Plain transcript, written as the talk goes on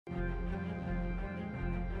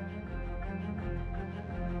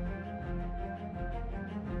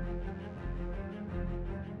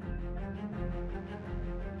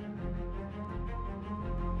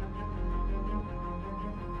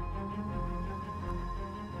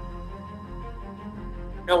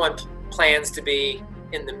No one plans to be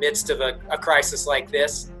in the midst of a crisis like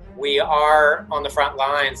this. We are on the front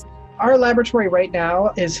lines. Our laboratory right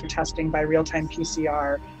now is testing by real-time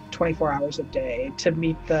PCR 24 hours a day to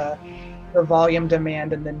meet the volume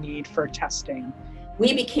demand and the need for testing.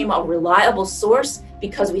 We became a reliable source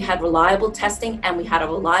because we had reliable testing and we had a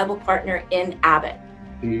reliable partner in Abbott.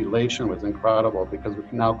 The elation was incredible because we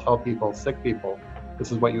can now tell people, sick people, this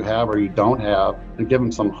is what you have or you don't have, and give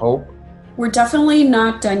them some hope. We're definitely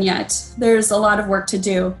not done yet. There's a lot of work to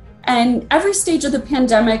do. And every stage of the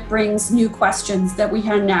pandemic brings new questions that we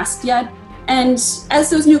hadn't asked yet. And as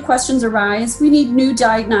those new questions arise, we need new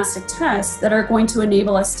diagnostic tests that are going to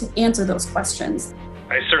enable us to answer those questions.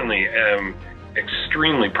 I certainly am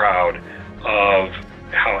extremely proud of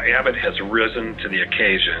how Abbott has risen to the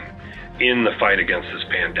occasion in the fight against this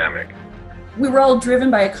pandemic. We were all driven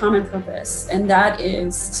by a common purpose, and that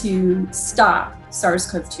is to stop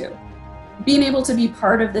SARS-CoV-2. Being able to be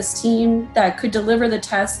part of this team that could deliver the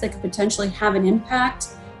tests that could potentially have an impact,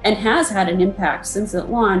 and has had an impact since it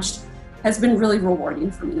launched, has been really rewarding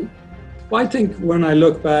for me. Well, I think when I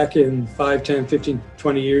look back in 5, 10, 15,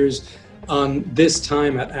 20 years on this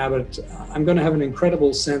time at Abbott, I'm going to have an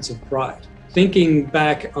incredible sense of pride. Thinking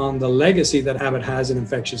back on the legacy that Abbott has in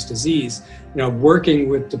infectious disease, working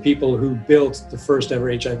with the people who built the first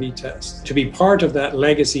ever HIV test, to be part of that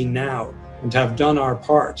legacy now and to have done our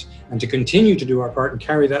part and to continue to do our part and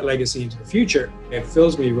carry that legacy into the future, it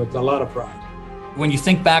fills me with a lot of pride. When you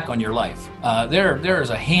think back on your life, there is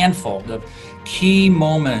a handful of key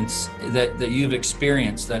moments that you've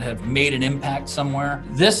experienced that have made an impact somewhere.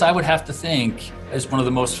 This, I would have to think, is one of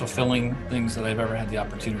the most fulfilling things that I've ever had the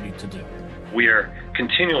opportunity to do. We are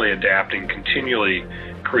continually adapting, continually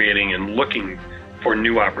creating and looking for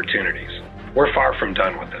new opportunities. We're far from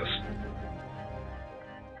done with this.